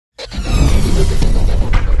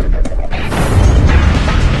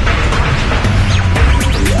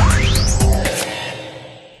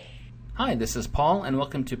Hi, this is Paul, and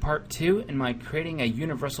welcome to part 2 in my Creating a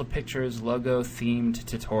Universal Pictures logo themed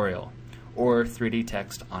tutorial, or 3D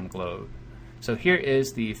text on globe. So here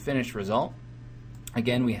is the finished result.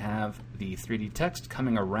 Again, we have the 3D text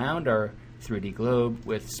coming around our 3D globe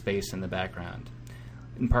with space in the background.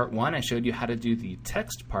 In part 1, I showed you how to do the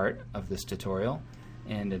text part of this tutorial,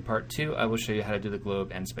 and in part 2, I will show you how to do the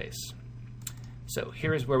globe and space. So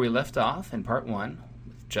here is where we left off in part 1,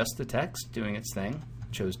 with just the text doing its thing.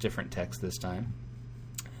 Chose different text this time.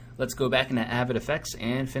 Let's go back into Avid FX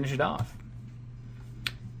and finish it off.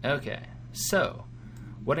 Okay, so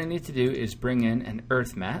what I need to do is bring in an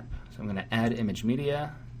Earth map. So I'm going to add image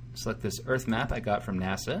media, select this Earth map I got from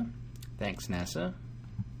NASA. Thanks, NASA.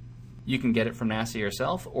 You can get it from NASA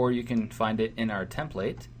yourself, or you can find it in our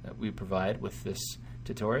template that we provide with this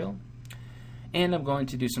tutorial. And I'm going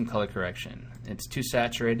to do some color correction. It's too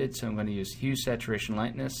saturated, so I'm going to use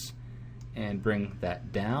Hue-Sat-Lightness and bring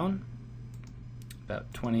that down about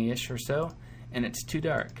 20-ish or so, and it's too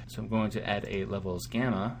dark, so I'm going to add a levels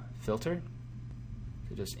gamma filter.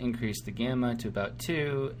 So just increase the gamma to about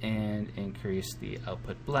 2 and increase the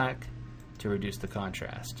output black to reduce the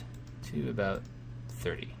contrast to about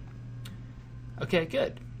 30. Okay,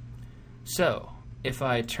 good. So if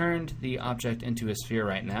I turned the object into a sphere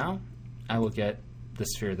right now, I will get the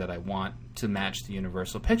sphere that I want to match the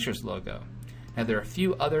Universal Pictures logo. Now there are a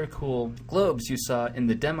few other cool globes you saw in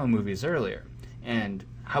the demo movies earlier, and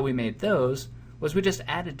how we made those was we just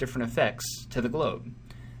added different effects to the globe.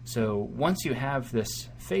 So once you have this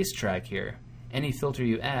face track here, any filter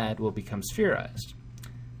you add will become spherized.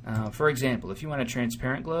 For example, if you want a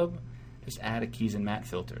transparent globe, just add a keys and matte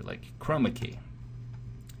filter like chroma key.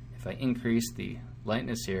 If I increase the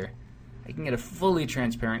lightness here, I can get a fully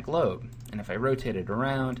transparent globe, and if I rotate it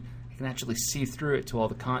around, I can actually see through it to all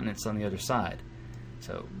the continents on the other side.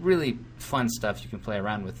 So really fun stuff you can play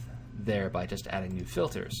around with there by just adding new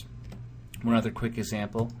filters. One other quick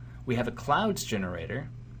example, we have a clouds generator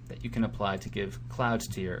that you can apply to give clouds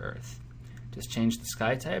to your Earth. Just change the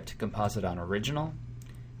sky type to composite on original,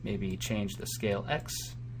 maybe change the scale X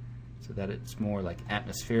so that it's more like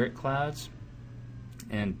atmospheric clouds,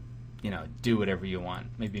 and do whatever you want.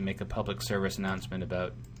 Maybe make a public service announcement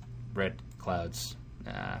about red clouds.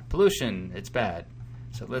 Pollution, it's bad.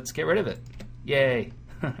 So let's get rid of it. Yay!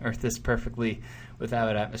 Earth is perfectly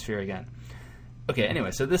without atmosphere again. Okay, anyway,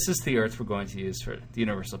 so this is the Earth we're going to use for the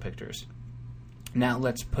Universal Pictures. Now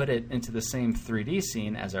let's put it into the same 3D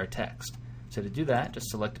scene as our text. So to do that, just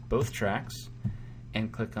select both tracks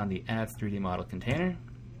and click on the Add 3D Model container.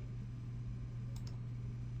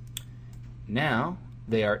 Now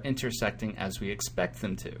they are intersecting as we expect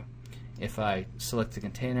them to. If I select the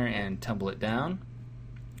container and tumble it down,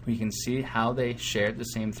 we can see how they shared the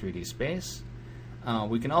same 3D space.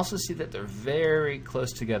 We can also see that they're very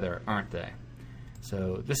close together, aren't they?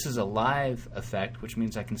 So this is a live effect, which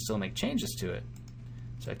means I can still make changes to it.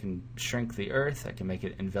 So I can shrink the Earth, I can make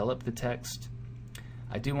it envelop the text.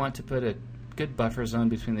 I do want to put a good buffer zone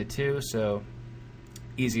between the two, so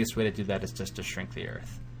easiest way to do that is just to shrink the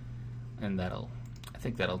Earth. And I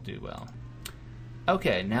think that'll do well.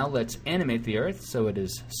 Okay, now let's animate the Earth so it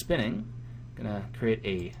is spinning. I'm going to create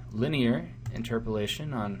a linear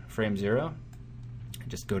interpolation on frame 0.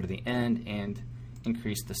 Just go to the end and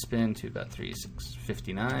increase the spin to about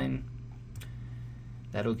 3659.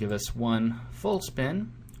 That'll give us one full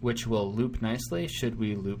spin, which will loop nicely should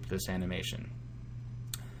we loop this animation.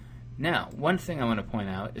 Now, one thing I want to point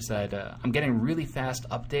out is that I'm getting really fast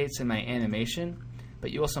updates in my animation,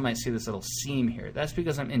 but you also might see this little seam here. That's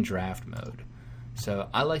because I'm in draft mode. So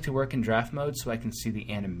I like to work in draft mode so I can see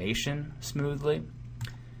the animation smoothly.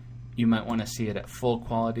 You might want to see it at full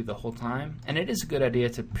quality the whole time, and it is a good idea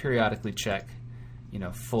to periodically check,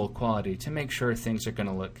 full quality to make sure things are going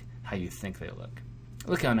to look how you think they look.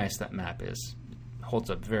 Look how nice that map is. It holds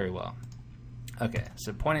up very well. Okay,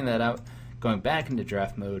 so pointing that out, going back into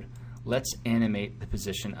draft mode, let's animate the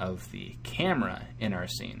position of the camera in our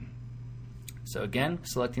scene. So again,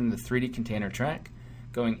 selecting the 3D container track,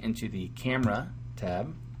 going into the camera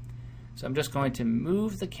tab. So I'm just going to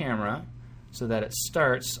move the camera so that it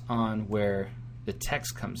starts on where the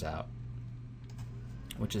text comes out,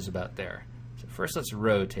 which is about there. So first let's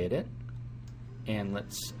rotate it, and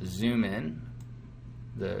let's zoom in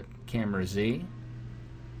the camera Z.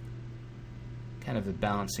 Kind of a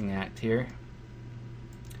balancing act here.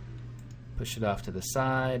 Push it off to the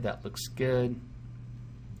side, that looks good.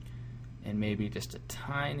 And maybe just a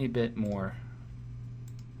tiny bit more,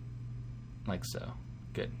 like so.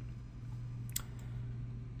 Good.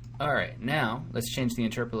 Alright, now let's change the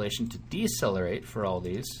interpolation to decelerate for all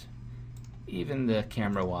these, even the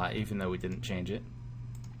camera Y, even though we didn't change it.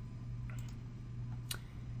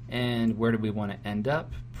 And where do we want to end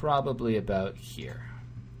up? Probably about here.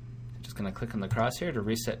 Just going to click on the crosshair to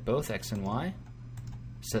reset both X and Y.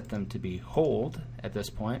 Set them to be hold at this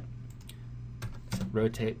point. So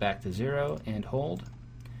rotate back to 0 and hold.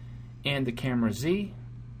 And the camera Z,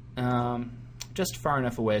 just far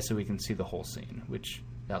enough away so we can see the whole scene, which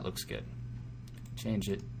that looks good. Change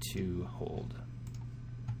it to hold.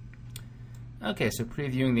 Okay, so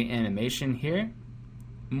previewing the animation here,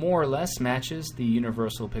 more or less matches the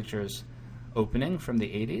Universal Pictures opening from the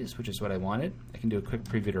 80s, which is what I wanted. I can do a quick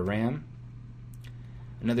preview to RAM.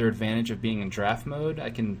 Another advantage of being in draft mode, I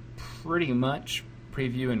can pretty much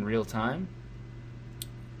preview in real time.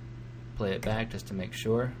 Play it back just to make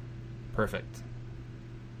sure. Perfect.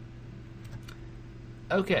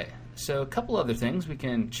 Okay, so a couple other things we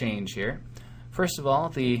can change here. First of all,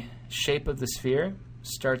 the shape of the sphere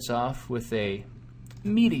starts off with a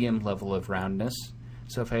medium level of roundness.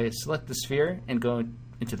 So if I select the sphere and go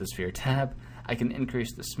into the sphere tab, I can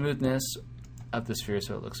increase the smoothness of the sphere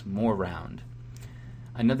so it looks more round.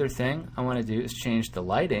 Another thing I want to do is change the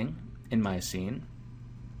lighting in my scene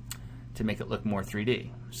to make it look more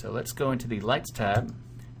 3D. So let's go into the Lights tab.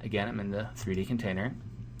 Again, I'm in the 3D container.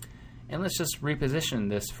 And let's just reposition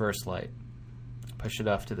this first light. Push it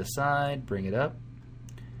off to the side, bring it up,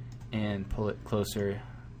 and pull it closer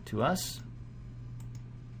to us.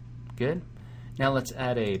 Good. Now let's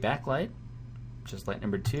add a backlight, just light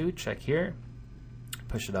number 2, check here.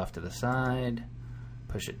 Push it off to the side,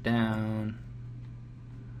 push it down,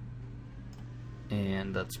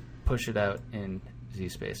 and let's push it out in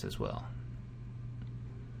Z-space as well.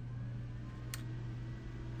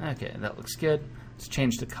 Okay, that looks good. Let's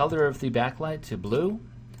change the color of the backlight to blue,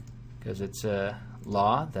 because it's a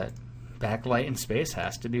law that backlight in space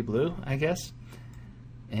has to be blue, I guess,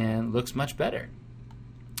 and looks much better.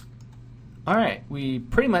 Alright, we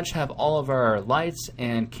pretty much have all of our lights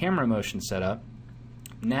and camera motion set up.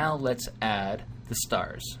 Now let's add the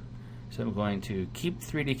stars. So I'm going to keep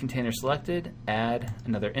 3D container selected, add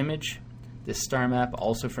another image. This star map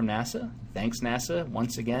also from NASA. Thanks NASA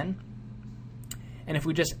once again. And if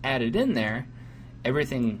we just add it in there,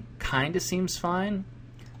 everything kind of seems fine,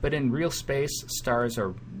 but in real space, stars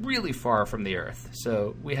are really far from the Earth,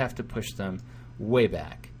 so we have to push them way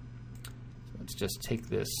back. So let's just take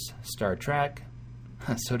this star track,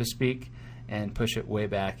 so to speak, and push it way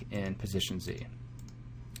back in position Z.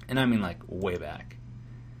 And I mean like way back.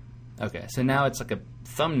 Okay, so now it's like a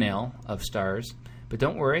thumbnail of stars, but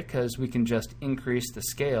don't worry, because we can just increase the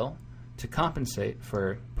scale to compensate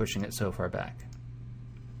for pushing it so far back.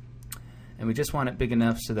 And we just want it big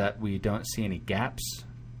enough so that we don't see any gaps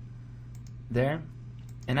there.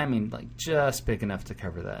 And I mean like just big enough to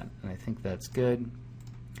cover that. And I think that's good.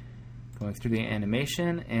 Going through the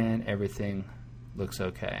animation and everything looks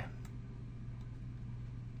okay.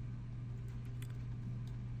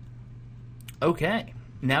 Okay,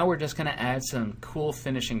 now we're just going to add some cool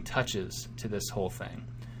finishing touches to this whole thing.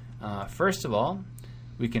 First of all,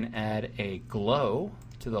 we can add a glow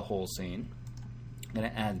to the whole scene. I'm going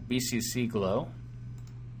to add BCC glow.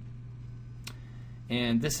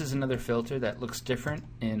 And this is another filter that looks different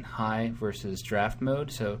in high versus draft mode,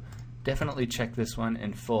 so definitely check this one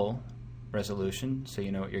in full resolution so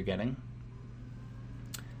you know what you're getting.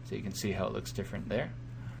 So you can see how it looks different there.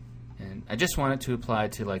 And I just want it to apply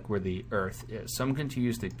to like where the Earth is. So I'm going to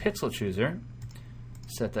use the pixel chooser,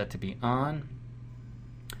 set that to be on,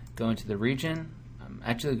 go into the region. I'm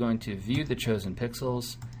actually going to view the chosen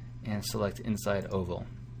pixels and select inside oval.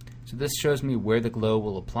 So this shows me where the glow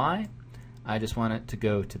will apply. I just want it to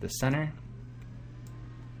go to the center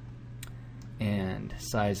and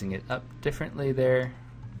sizing it up differently there.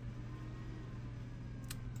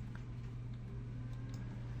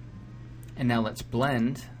 And now let's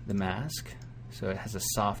blend the mask so it has a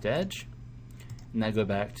soft edge. And I go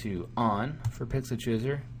back to on for pixel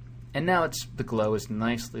chooser. And now the glow is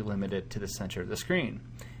nicely limited to the center of the screen.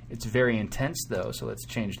 It's very intense though, so let's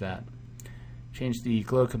change that. Change the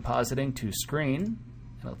glow compositing to screen.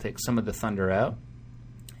 It'll take some of the thunder out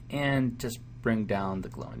and just bring down the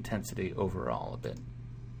glow intensity overall a bit.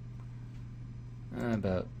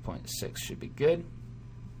 About 0.6 should be good.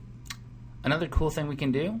 Another cool thing we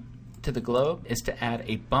can do to the globe is to add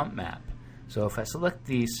a bump map. So if I select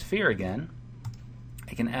the sphere again,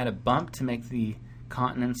 I can add a bump to make the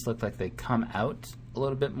continents look like they come out a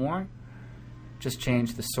little bit more. Just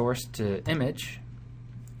change the source to image,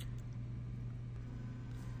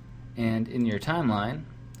 and in your timeline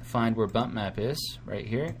find where bump map is right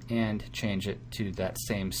here and change it to that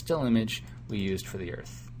same still image we used for the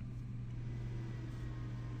Earth.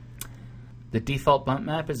 The default bump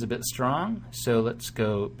map is a bit strong, so let's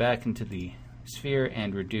go back into the sphere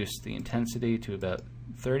and reduce the intensity to about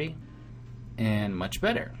 30. And much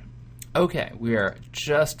better. Okay, we are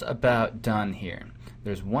just about done here.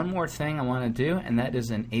 There's one more thing I want to do, and that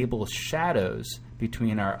is enable shadows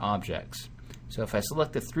between our objects. So if I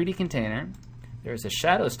select the 3D container, there's a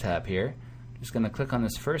shadows tab here. I'm just going to click on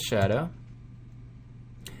this first shadow,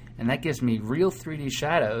 and that gives me real 3D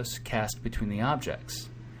shadows cast between the objects.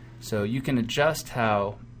 So you can adjust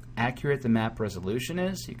how accurate the map resolution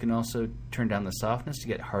is. You can also turn down the softness to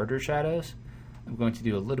get harder shadows. I'm going to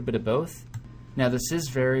do a little bit of both. Now this is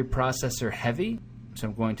very processor heavy, so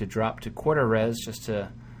I'm going to drop to quarter res just to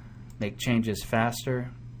make changes faster.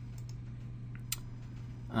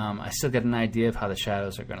 I still get an idea of how the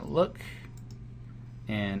shadows are going to look,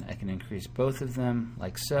 and I can increase both of them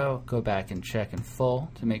like so. Go back and check in full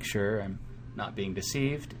to make sure I'm not being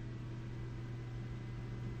deceived.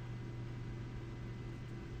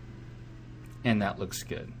 And that looks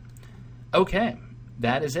good. Okay,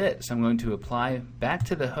 that is it. So I'm going to apply back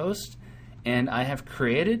to the host, and I have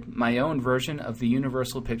created my own version of the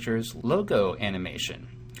Universal Pictures logo animation.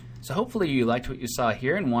 So hopefully you liked what you saw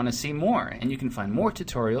here and want to see more, and you can find more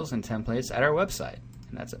tutorials and templates at our website,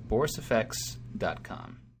 and that's at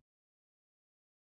borisfx.com.